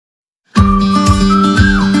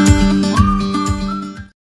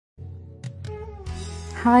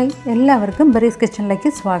Hi, എല്ലാവർക്കും berries കിച്ചണിലേക്ക്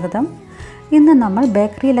സ്വാഗതം. ഇന്ന് നമ്മൾ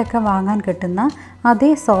ബേക്കറിയിലൊക്കെ വാങ്ങാൻ കിട്ടുന്ന അതേ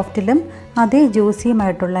സോഫ്റ്റിലും അതേ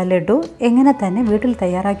ജ്യൂസിയുമായിട്ടുള്ള ലഡു എങ്ങനെ തന്നെ വീട്ടിൽ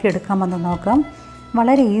തയ്യാറാക്കി എടുക്കാമെന്ന് നോക്കാം.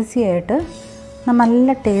 വളരെ ഈസി ആയിട്ട്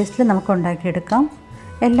നല്ല ടേസ്റ്റിൽ നമുക്ക് ഉണ്ടാക്കിയെടുക്കാം.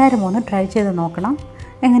 എല്ലാവരും ഒന്ന് ട്രൈ ചെയ്ത് നോക്കണം.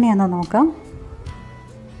 എങ്ങനെയാണെന്ന് നോക്കാം.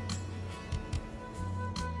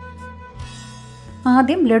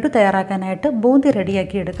 ആദ്യം ലഡു തയ്യാറാക്കാനായിട്ട് ബൂന്തി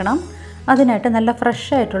റെഡിയാക്കി എടുക്കണം. അതിനായിട്ട് നല്ല ഫ്രഷ്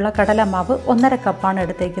ആയിട്ടുള്ള കടലമാവ് 1.5 കപ്പാണ്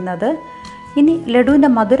എടുത്തേക്കുന്നത്. ഇനി ലഡുവിൻ്റെ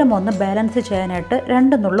മധുരം ഒന്ന് ബാലൻസ് ചെയ്യാനായിട്ട്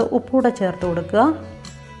 2 നുള്ളു ഉപ്പൂടെ ചേർത്ത് കൊടുക്കുക.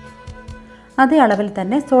 അതേ അളവിൽ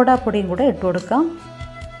തന്നെ സോഡാപ്പൊടിയും കൂടെ ഇട്ട് കൊടുക്കാം.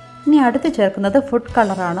 ഇനി അടുത്ത് ചേർക്കുന്നത് ഫുഡ്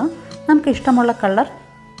കളറാണ്. നമുക്ക് ഇഷ്ടമുള്ള കളർ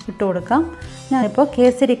ഇട്ട് കൊടുക്കാം. ഞാനിപ്പോൾ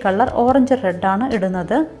കേസരി കളർ ഓറഞ്ച് റെഡാണ്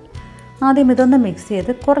ഇടുന്നത്. ആദ്യം ഇതൊന്ന് മിക്സ്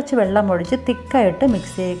ചെയ്ത് കുറച്ച് വെള്ളം ഒഴിച്ച് തിക്കായിട്ട്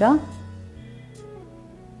മിക്സ് ചെയ്യുക.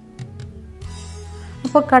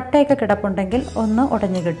 അപ്പോൾ കട്ടയൊക്കെ കിടപ്പുണ്ടെങ്കിൽ ഒന്ന്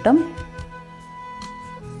ഉടഞ്ഞു കിട്ടും.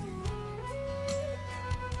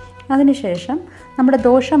 അതിനുശേഷം നമ്മുടെ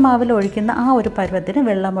ദോശമാവിൽ ഒഴിക്കുന്ന ആ ഒരു പരുവത്തിന്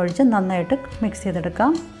വെള്ളം ഒഴിച്ച് നന്നായിട്ട് മിക്സ്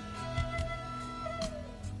ചെയ്തെടുക്കാം.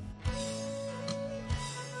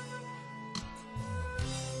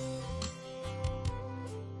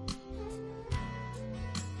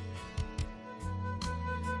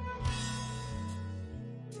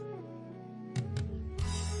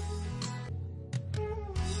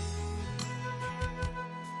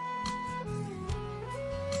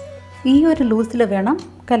 ഈ ഒരു ലൂസിൽ വേണം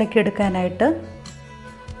കലക്കിയെടുക്കാനായിട്ട്,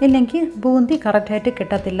 ഇല്ലെങ്കിൽ ബൂന്തി കറക്റ്റായിട്ട്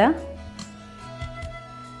കിട്ടത്തില്ല.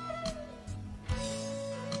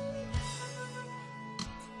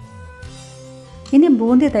 ഇനി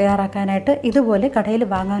ബൂന്തി തയ്യാറാക്കാനായിട്ട് ഇതുപോലെ കടയിൽ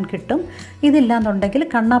വാങ്ങാൻ കിട്ടും. ഇതില്ലാന്നുണ്ടെങ്കിൽ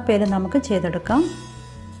കണ്ണാപ്പയിൽ നമുക്ക് ചെയ്തെടുക്കാം.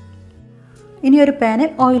 ഇനി ഒരു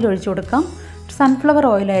പാനിൽ ഓയിൽ ഒഴിച്ചു കൊടുക്കാം. സൺഫ്ലവർ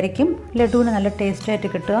ഓയിലായിരിക്കും ലഡുവിന് നല്ല ടേസ്റ്റായിട്ട്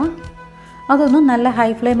കിട്ടുക. അതൊന്ന് നല്ല ഹൈ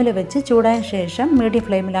ഫ്ലെയിമിൽ വെച്ച് ചൂടായ ശേഷം മീഡിയം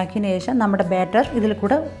ഫ്ലെയിമിലാക്കിയതിന് ശേഷം നമ്മുടെ ബാറ്റർ ഇതിൽ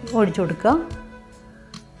കൂടെ ഒഴിച്ചു കൊടുക്കുക.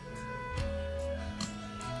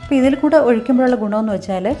 അപ്പോൾ ഇതിൽ കൂടെ ഒഴിക്കുമ്പോഴുള്ള ഗുണമെന്ന്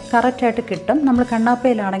വെച്ചാൽ കറക്റ്റായിട്ട് കിട്ടും. നമ്മൾ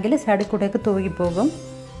കണ്ണാപ്പയിലാണെങ്കിൽ സൈഡിൽ കൂടെയൊക്കെ തൂകിപ്പോകും.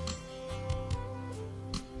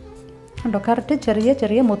 കണ്ടോ, കറക്റ്റ് ചെറിയ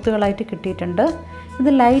ചെറിയ മുത്തുകളായിട്ട് കിട്ടിയിട്ടുണ്ട്. ഇത്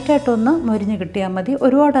ലൈറ്റായിട്ടൊന്ന് മൊരിഞ്ഞ് കിട്ടിയാൽ മതി.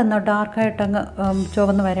 ഒരുപാടൊന്ന് ഡാർക്കായിട്ടങ്ങ്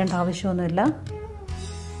ചുവന്ന് വരേണ്ട ആവശ്യമൊന്നുമില്ല.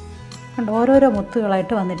 കണ്ടോ, ഓരോരോ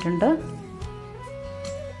മുത്തുകളായിട്ട് വന്നിട്ടുണ്ട്.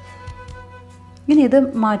 ഇനി ഇത്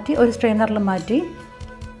മാറ്റി ഒരു സ്ട്രെയിനറിൽ മാറ്റി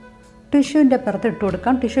ടിഷ്യൂവിൻ്റെ പുറത്ത് ഇട്ട്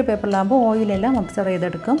കൊടുക്കാം. ടിഷ്യൂ പേപ്പറിലാകുമ്പോൾ ഓയിലെല്ലാം ഒബ്സർവ്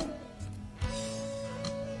ചെയ്തെടുക്കും.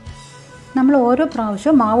 നമ്മൾ ഓരോ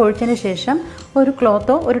പ്രാവശ്യവും മാവ് ഒഴിച്ചതിന് ശേഷം ഒരു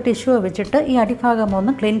ക്ലോത്തോ ഒരു ടിഷ്യൂവോ വെച്ചിട്ട് ഈ അടിഭാഗം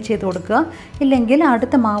ഒന്ന് ക്ലീൻ ചെയ്ത് കൊടുക്കുക. ഇല്ലെങ്കിൽ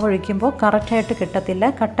അടുത്ത മാവ് ഒഴിക്കുമ്പോൾ കറക്റ്റായിട്ട് കിട്ടത്തില്ല,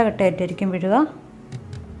 കട്ട കട്ടയായിട്ടായിരിക്കും വീഴുക.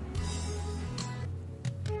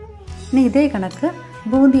 ഇനി ഇതേ കണക്ക്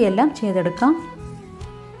ബൂന്തിയെല്ലാം ചെയ്തെടുക്കാം.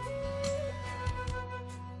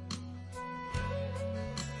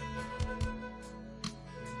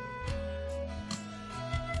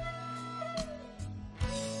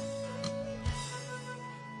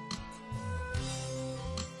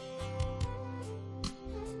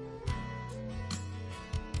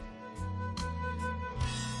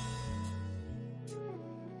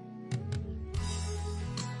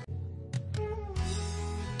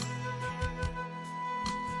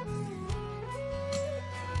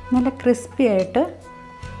 നല്ല ക്രിസ്പി ആയിട്ട്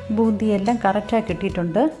ബൂന്തിയെല്ലാം കറക്റ്റായി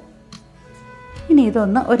കിട്ടിയിട്ടുണ്ട്. ഇനി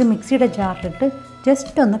ഇതൊന്ന് ഒരു മിക്സിയുടെ ജാറിലിട്ട്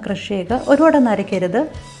ജസ്റ്റ് ഒന്ന് ക്രഷ് ചെയ്യുക. ഒരുപാടൊന്നും അരയ്ക്കരുത്,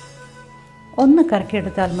 ഒന്ന്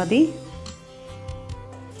കറക്കിയെടുത്താൽ മതി.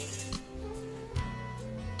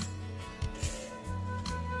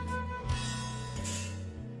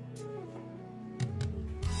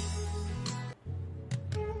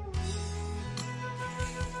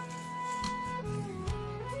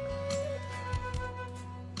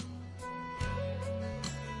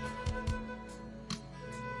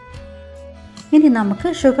 ഇനി നമുക്ക്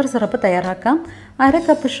ഷുഗർ സിറപ്പ് തയ്യാറാക്കാം. 1/2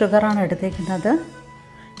 കപ്പ് ഷുഗറാണ് എടുത്തേക്കുന്നത്.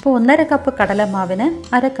 ഇപ്പോൾ 1.5 കപ്പ് കടലമാവിന്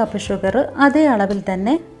 1/2 കപ്പ് ഷുഗർ, അതേ അളവിൽ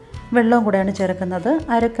തന്നെ വെള്ളവും കൂടെയാണ് ചേർക്കുന്നത്.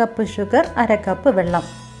 1/2 കപ്പ് ഷുഗർ, 1/2 കപ്പ് വെള്ളം.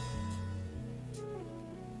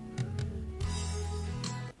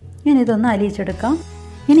 ഇനി ഇതൊന്ന് അലിയിച്ചെടുക്കാം.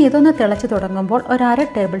 ഇനി ഇതൊന്ന് തിളച്ച് തുടങ്ങുമ്പോൾ ഒരു 1/2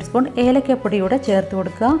 ടേബിൾ സ്പൂൺ ഏലക്കപ്പൊടിയൂടെ ചേർത്ത്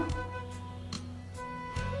കൊടുക്കുക.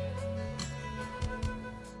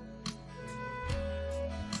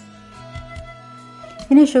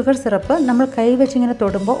 ഇനി ഷുഗർ സിറപ്പ് നമ്മൾ കൈ വെച്ചിങ്ങനെ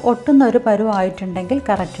തൊടുമ്പോൾ ഒട്ടുന്ന ഒരു പരുവമായിട്ടുണ്ടെങ്കിൽ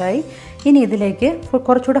കറക്റ്റായി. ഇനി ഇതിലേക്ക്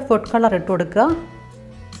കുറച്ചുകൂടെ ഫുഡ് കളർ ഇട്ട് കൊടുക്കുക.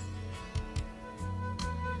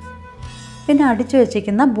 പിന്നെ അടിച്ചു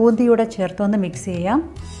വെച്ചിരിക്കുന്ന ബൂന്തിയൂടെ ചേർത്തൊന്ന് മിക്സ് ചെയ്യാം.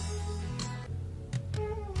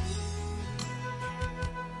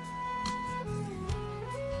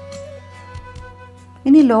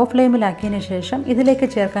 ഇനി ലോ ഫ്ലെയിമിലാക്കിയതിന് ശേഷം ഇതിലേക്ക്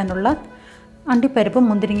ചേർക്കാനുള്ള അണ്ടിപ്പരിപ്പും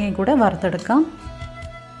മുന്തിരിങ്ങയും കൂടെ വറുത്തെടുക്കാം.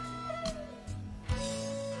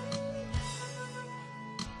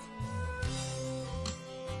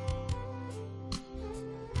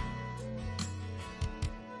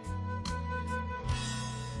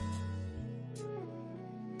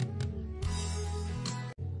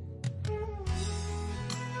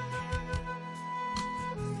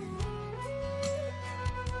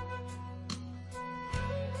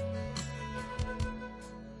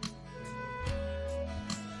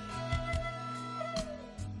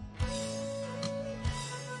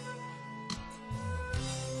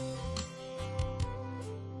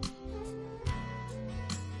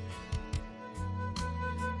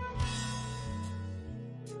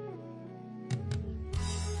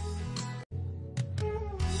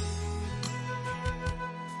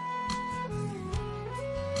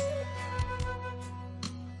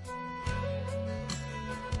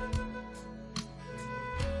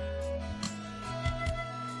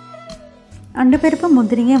 അണ്ടിപ്പരിപ്പും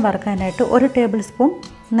മുന്തിരിങ്ങയും വറുക്കാനായിട്ട് 1 ടേബിൾ സ്പൂൺ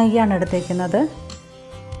നെയ്യാണ് എടുത്തേക്കുന്നത്.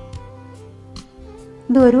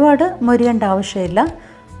 ഇത് ഒരുപാട് മൊരിയേണ്ട ആവശ്യമില്ല.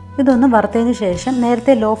 ഇതൊന്ന് വറുത്തതിന് ശേഷം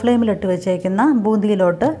നേരത്തെ ലോ ഫ്ലെയിമിലിട്ട് വെച്ചേക്കുന്ന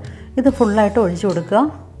ബൂന്തിയിലോട്ട് ഇത് ഫുള്ളായിട്ട് ഒഴിച്ചു കൊടുക്കുക.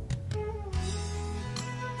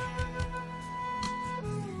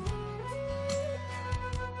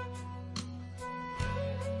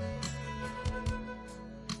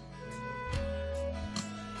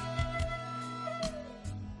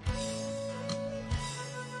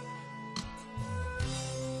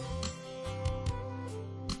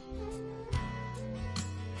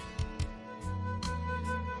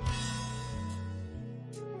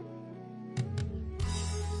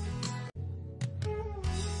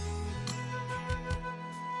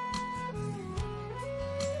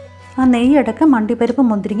 ആ നെയ്യടക്കം അണ്ടിപ്പരിപ്പും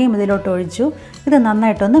മുന്തിരിങ്ങയും ഇതിലോട്ട് ഒഴിച്ചു. ഇത്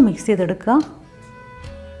നന്നായിട്ടൊന്ന് മിക്സ് ചെയ്തെടുക്കുക.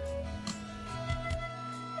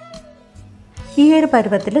 ഈ ഒരു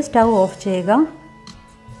പരുവത്തിൽ സ്റ്റൗ ഓഫ് ചെയ്യുക.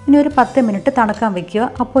 ഇനി ഒരു 10 മിനിറ്റ് തണുക്കാൻ വയ്ക്കുക.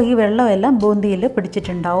 അപ്പോൾ ഈ വെള്ളമെല്ലാം ബൂന്തിയിൽ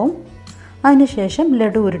പിടിച്ചിട്ടുണ്ടാവും. അതിനുശേഷം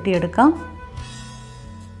ലഡു ഉരുട്ടിയെടുക്കാം.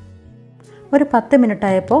 ഒരു 10 മിനിറ്റ്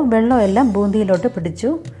ആയപ്പോൾ വെള്ളമെല്ലാം ബൂന്തിയിലോട്ട്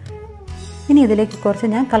പിടിച്ചു. ഇനി ഇതിലേക്ക് കുറച്ച്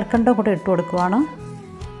ഞാൻ കൽക്കണ്ടം കൂടെ ഇട്ട് കൊടുക്കുവാണ്.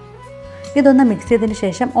 ഇതൊന്ന് മിക്സ് ചെയ്തതിന്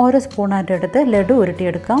ശേഷം ഓരോ സ്പൂണായിട്ട് എടുത്ത് ലഡു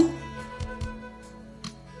ഉരുട്ടിയെടുക്കാം.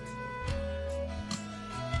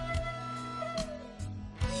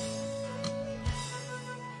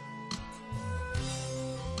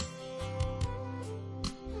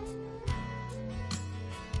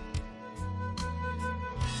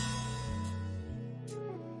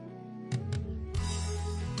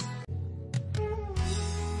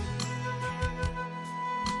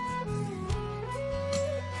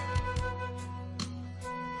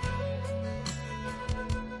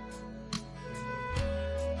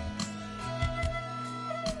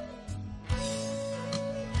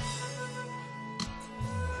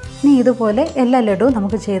 ഇനി ഇതുപോലെ എല്ലാ ലഡുവും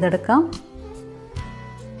നമുക്ക് ചെയ്തെടുക്കാം.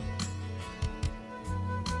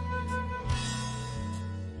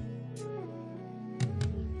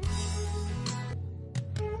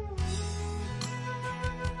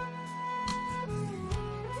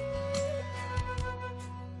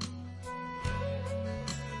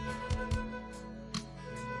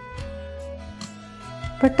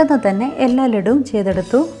 പെട്ടെന്ന് തന്നെ എല്ലാ ലഡുവും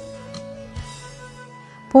ചെയ്തെടുത്തു.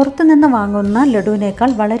 പുറത്തുനിന്ന് വാങ്ങുന്ന ലഡുവിനേക്കാൾ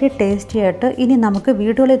വളരെ ടേസ്റ്റി ആയിട്ട് ഇനി നമുക്ക്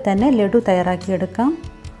വീടുകളിൽ തന്നെ ലഡു തയ്യാറാക്കിയെടുക്കാം.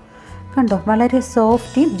 കണ്ടോ, വളരെ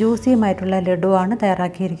സോഫ്റ്റും ജ്യൂസിയുമായിട്ടുള്ള ലഡുവാണ്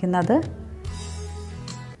തയ്യാറാക്കിയിരിക്കുന്നത്.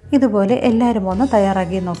 ഇതുപോലെ എല്ലാവരും ഒന്ന്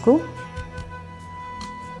തയ്യാറാക്കി നോക്കൂ.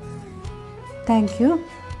 Thank you.